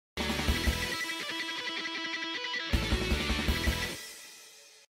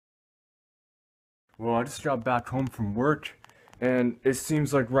Well, I just got back home from work, and it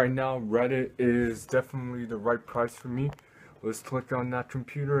seems like right now Reddit is definitely the right price for me. Let's click on that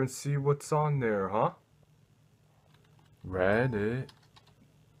computer and see what's on there, huh? Reddit.com.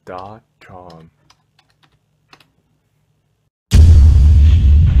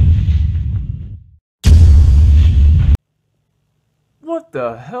 What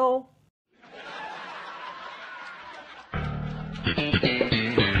the hell?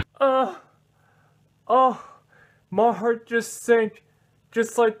 My heart just sank,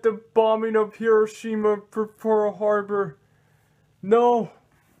 just like the bombing of Hiroshima for Pearl Harbor. No.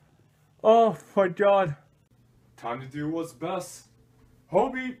 Oh my God. Time to do what's best.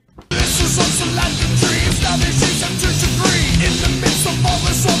 Hobie. This is also like the dreams, now they seem to degree. In the midst of all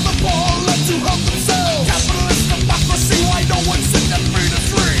this, all the poor left to help themselves. Capitalist democracy, why no one set them free to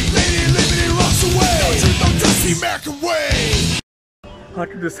free? Lady Liberty rocks away. No truth, no just the American way. How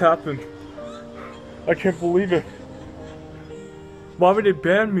could this happen? I can't believe it. Why would they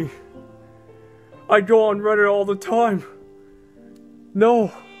ban me? I go on Reddit all the time.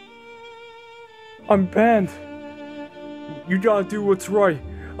 No. I'm banned. You gotta do what's right.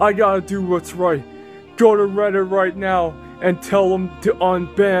 I gotta do what's right. Go to Reddit right now and tell them to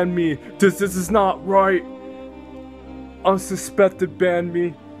unban me. This is not right. Unsuspected ban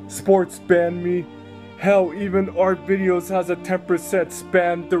me. Sports ban me. Hell, even our videos has a 10%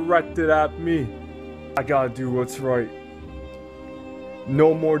 spam directed at me. I gotta do what's right.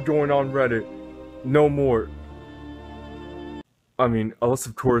 No more going on Reddit. No more. I mean, unless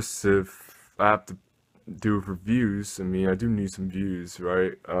of course if I have to do it for views. I mean, I do need some views,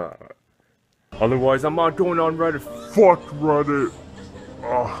 right? Otherwise, I'm not going on Reddit. Fuck Reddit.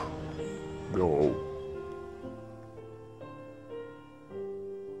 No.